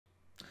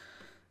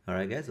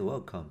Alright guys,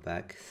 welcome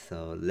back.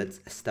 So let's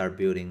start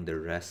building the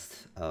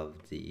rest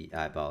of the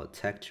eyeball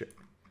texture.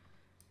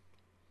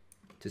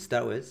 To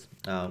start with,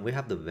 we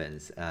have the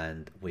vents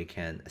and we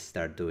can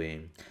start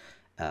doing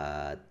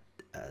actually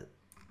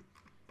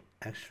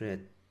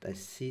I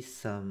see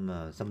some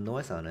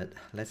noise on it.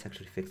 Let's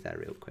actually fix that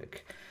real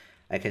quick.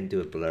 I can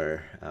do a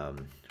blur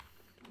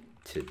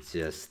to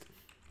just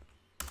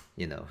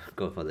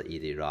go for the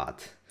easy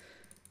route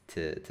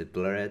to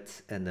blur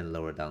it and then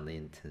lower down the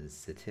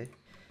intensity.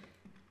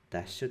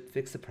 That should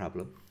fix the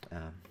problem.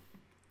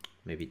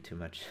 Maybe too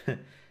much.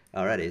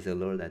 Alrighty, so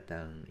lower that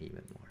down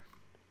even more.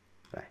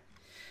 Right.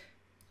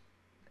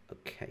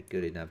 Okay,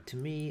 good enough. To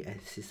me, I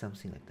see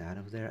something like that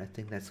over there. I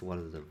think that's one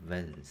of the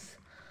vents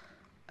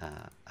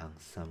on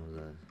some of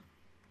the.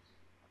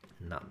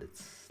 Not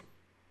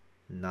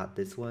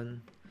this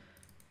one.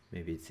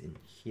 Maybe it's in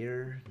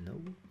here.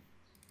 No.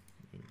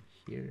 In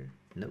here.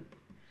 Nope.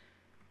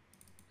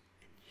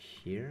 In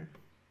here.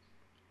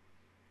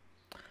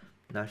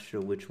 Not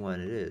sure which one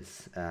it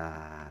is.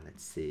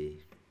 Let's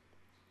see.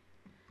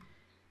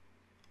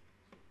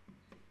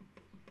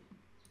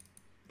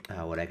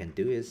 What I can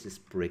do is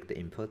just break the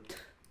input.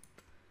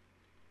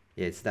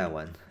 Yeah, it's that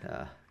one.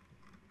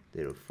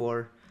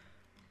 04.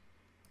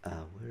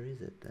 Where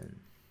is it then?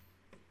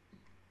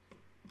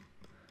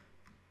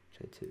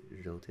 Try to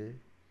rotate.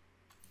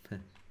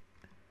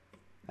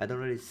 I don't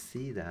really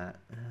see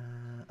that.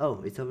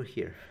 Oh, it's over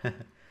here.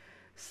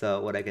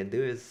 So what I can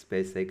do is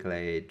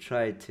basically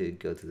try to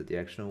go to the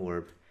directional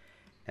warp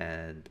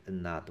and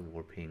not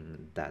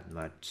warping that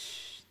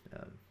much.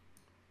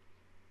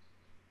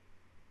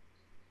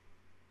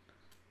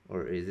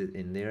 Or is it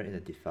in there in the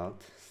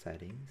default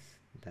settings?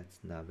 That's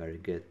not very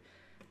good.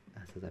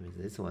 So that means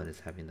this one is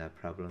having that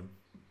problem.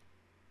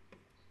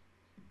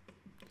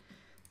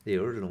 The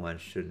original one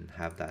shouldn't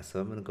have that. So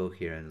I'm gonna go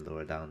here and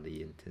lower down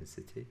the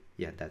intensity.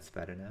 Yeah, that's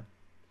better now.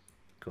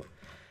 Cool.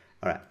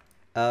 All right.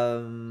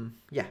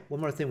 Yeah,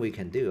 one more thing we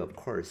can do, of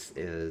course,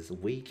 is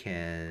we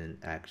can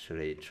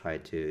actually try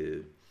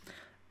to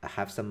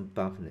have some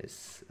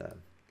bumpiness,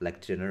 like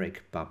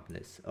generic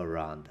bumpiness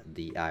around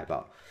the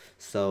eyeball.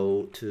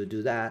 So to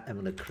do that, I'm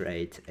going to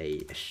create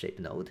a shape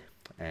node,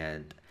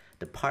 and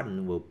the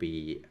pattern will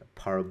be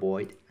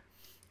paraboloid.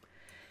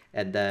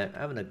 And then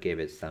I'm going to give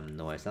it some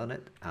noise on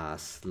it.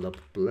 Slope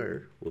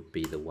blur would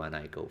be the one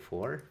I go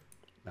for,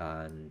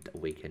 and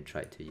we can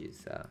try to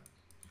use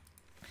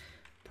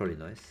poly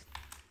noise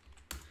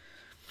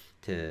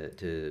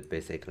to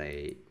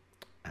basically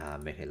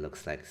make it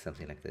looks like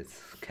something like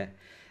this. Okay,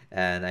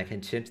 and I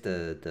can change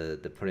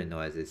the poly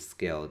noise's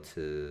scale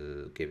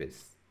to give it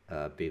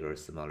a bigger or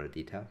smaller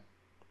detail.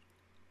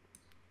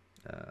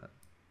 So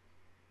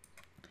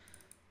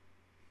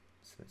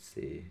let's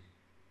see.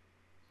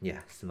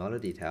 Yeah, smaller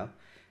detail.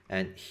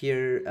 And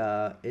here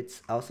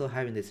it's also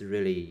having this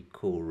really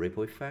cool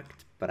ripple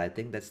effect, but I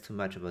think that's too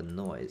much of a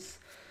noise.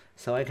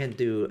 So I can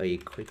do a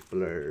quick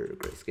blur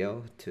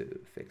grayscale to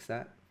fix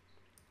that.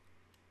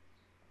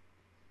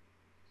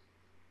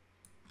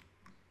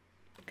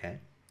 Okay.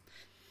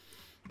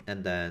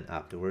 And then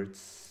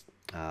afterwards,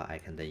 I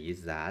can then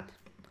use that.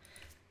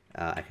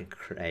 I can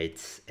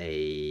create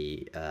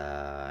a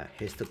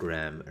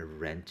histogram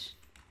wrench.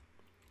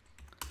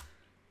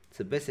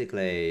 So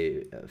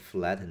basically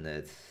flatten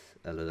it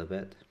a little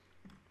bit.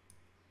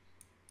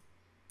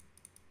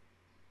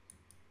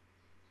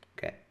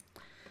 Okay.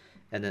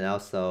 And then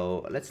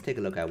also, let's take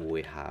a look at what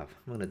we have.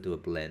 I'm gonna do a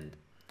blend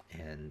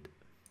and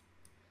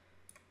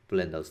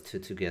blend those two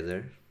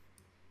together.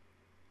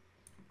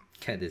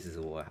 Okay, this is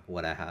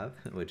what I have,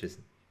 which is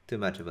too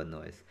much of a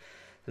noise.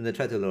 So I'm gonna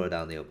try to lower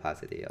down the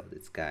opacity of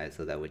this guy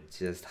so that we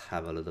just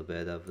have a little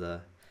bit of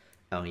the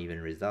uneven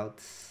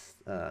results.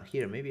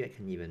 Here, maybe I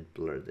can even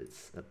blur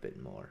this a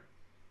bit more.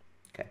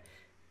 Okay,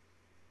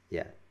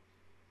 yeah.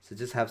 So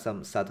just have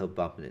some subtle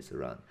bumpiness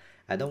around.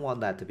 I don't want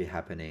that to be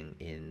happening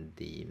in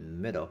the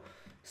middle.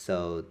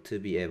 So to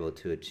be able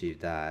to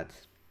achieve that,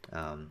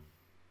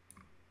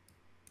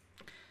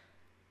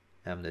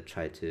 I'm gonna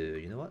try to,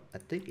 you know what? I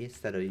think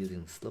instead of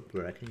using slope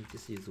blur, I can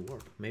just use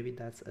warp. Maybe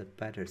that's a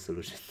better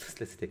solution.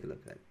 Let's take a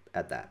look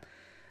at that.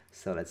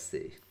 So let's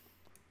see.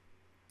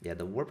 Yeah,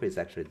 the warp is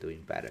actually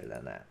doing better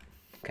than that.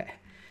 Okay.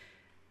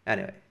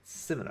 Anyway,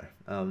 similar.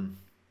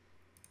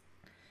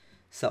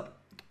 So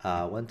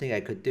one thing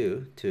I could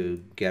do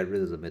to get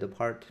rid of the middle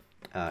part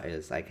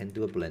is I can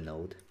do a blend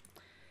node.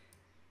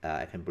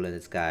 I can blend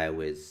this guy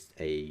with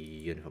a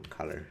uniform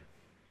color,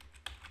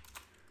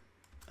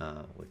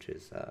 which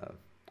is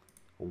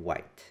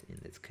white in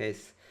this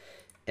case,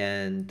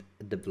 and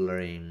the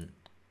blurring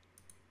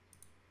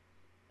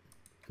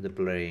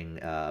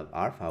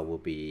alpha will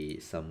be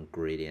some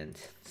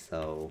gradient.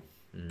 So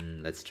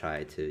let's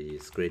try to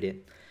use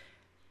gradient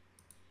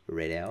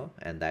radial,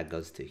 and that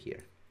goes to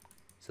here.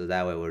 So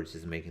that way we're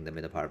just making the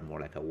middle part more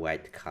like a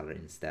white color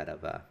instead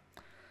of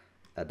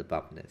the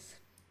bumpiness.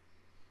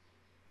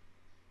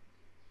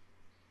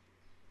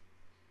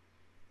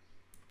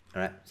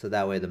 All right, so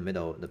that way the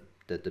middle,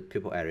 the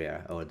pupil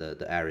area or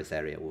the iris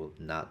area will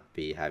not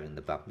be having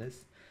the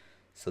bumpiness.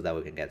 so that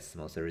we can get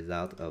smoother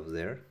result over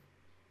there.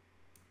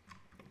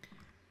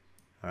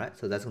 All right,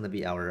 so that's going to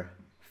be our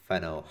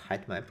final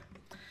height map.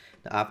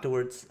 Now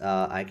afterwards,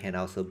 I can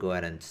also go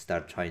ahead and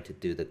start trying to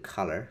do the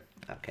color.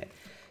 Okay,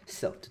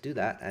 so to do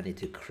that, I need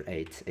to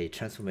create a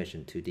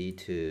transformation 2D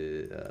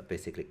to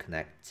basically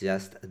connect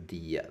just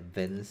the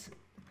vents,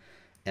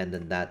 and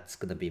then that's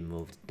going to be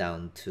moved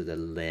down to the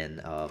lane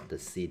of the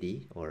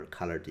CD or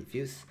color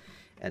diffuse,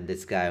 and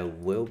this guy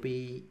will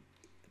be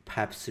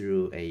passed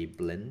through a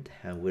blend,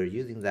 and we're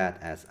using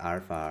that as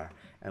alpha,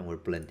 and we're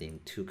blending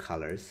two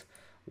colors.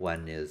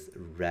 One is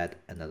red,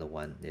 another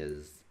one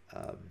is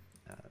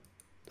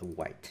the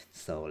white.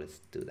 So let's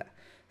do that.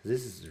 So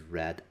this is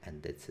red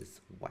and this is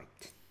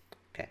white.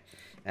 Okay,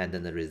 and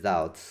then the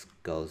result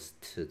goes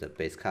to the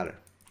base color.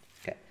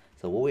 Okay,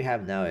 so what we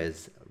have now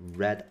is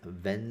red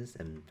vents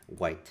and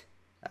white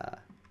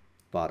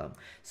bottom.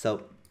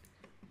 So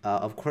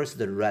of course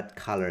the red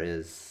color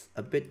is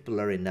a bit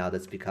blurry now.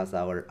 That's because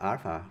our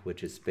alpha,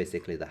 which is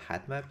basically the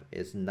height map,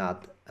 is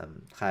not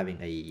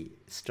having a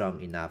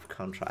strong enough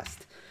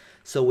contrast.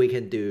 So we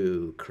can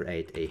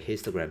create a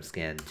histogram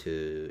scan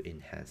to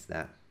enhance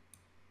that.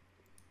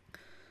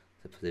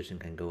 The position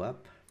can go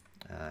up,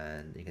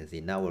 and you can see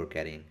now we're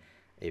getting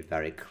a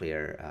very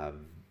clear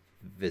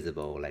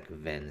visible like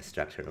Venn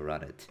structure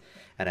around it.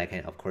 And I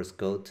can of course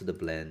go to the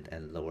blend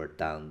and lower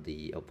down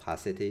the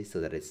opacity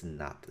so that it's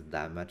not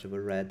that much of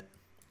a red.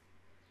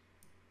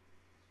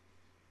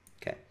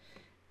 Okay,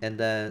 and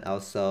then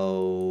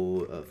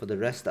also for the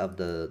rest of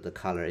the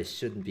color, it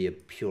shouldn't be a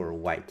pure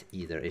white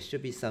either. It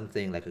should be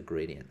something like a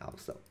gradient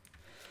also.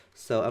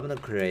 So I'm gonna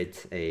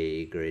create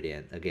a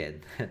gradient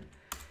again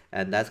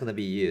and that's gonna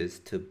be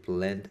used to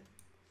blend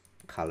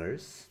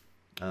colors.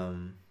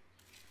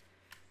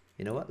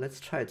 You know what, let's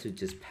try to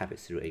just pass it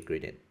through a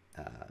gradient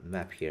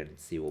map here and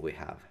see what we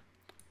have.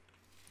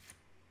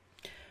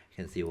 You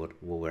can see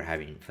what we're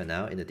having for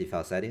now in the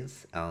default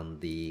settings.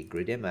 On the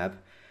gradient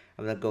map,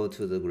 I'm gonna go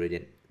to the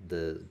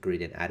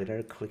gradient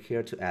editor, click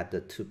here to add the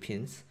two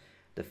pins.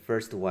 The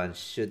first one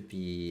should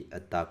be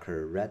a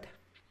darker red,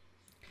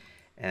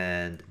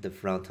 and the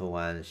frontal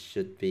one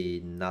should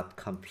be not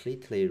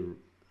completely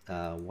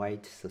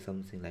white, so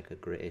something like a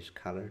grayish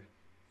color,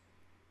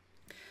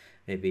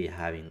 maybe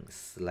having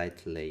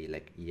slightly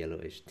like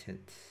yellowish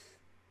tint.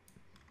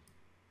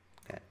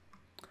 Okay,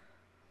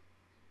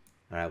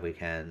 all right, we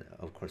can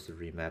of course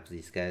remap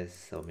these guys,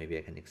 so maybe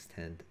I can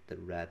extend the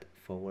red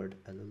forward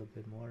a little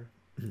bit more.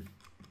 And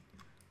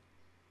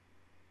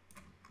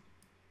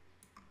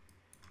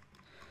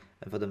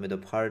for the middle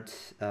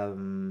part,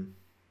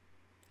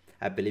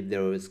 I believe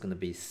there is going to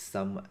be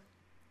some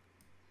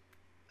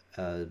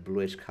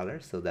bluish color,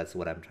 so that's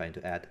what I'm trying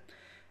to add.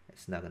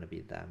 It's not going to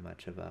be that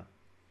much of a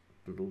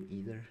blue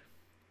either.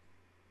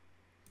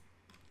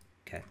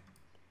 Okay.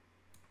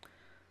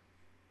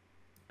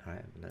 All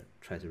right, I'm going to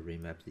try to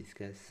remap these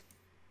guys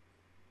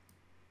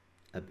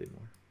a bit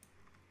more.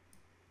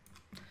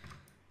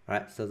 All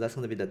right, so that's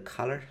going to be the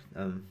color.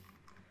 Of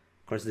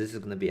course, this is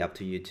going to be up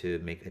to you to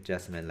make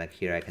adjustment. Like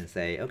here, I can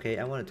say, okay,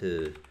 I wanted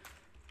to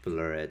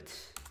blur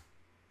it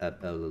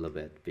up a little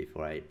bit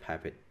before I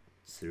pipe it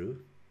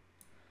through.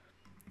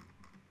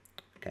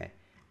 Okay,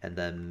 and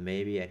then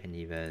maybe I can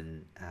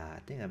even, I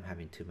think I'm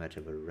having too much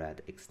of a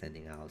red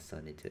extending out, so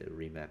I need to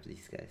remap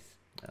these guys.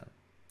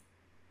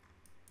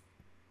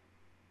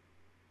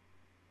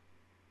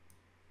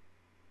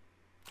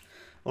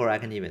 Or I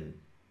can even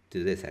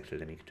do this actually.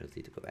 Let me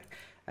Control-Z to go back.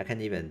 I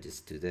can even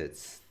just do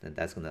this, and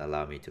that's going to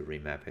allow me to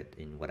remap it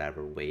in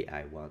whatever way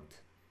I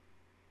want.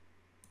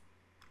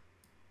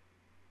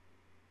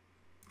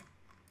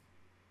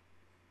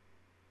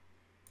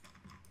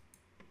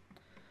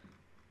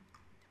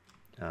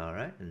 All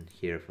right, and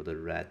here for the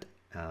red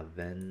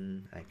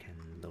Venn, I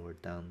can lower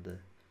down the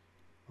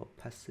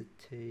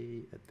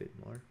opacity a bit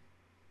more.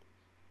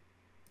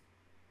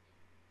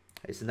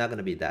 It's not going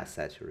to be that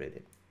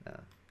saturated.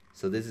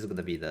 So this is going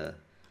to be the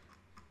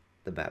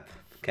map.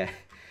 Okay.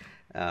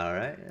 All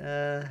right.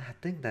 I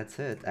think that's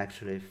it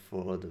actually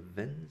for the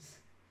vents.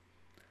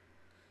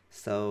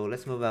 So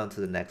let's move on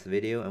to the next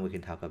video and we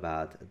can talk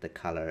about the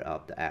color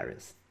of the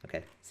areas.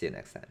 Okay. See you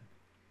next time.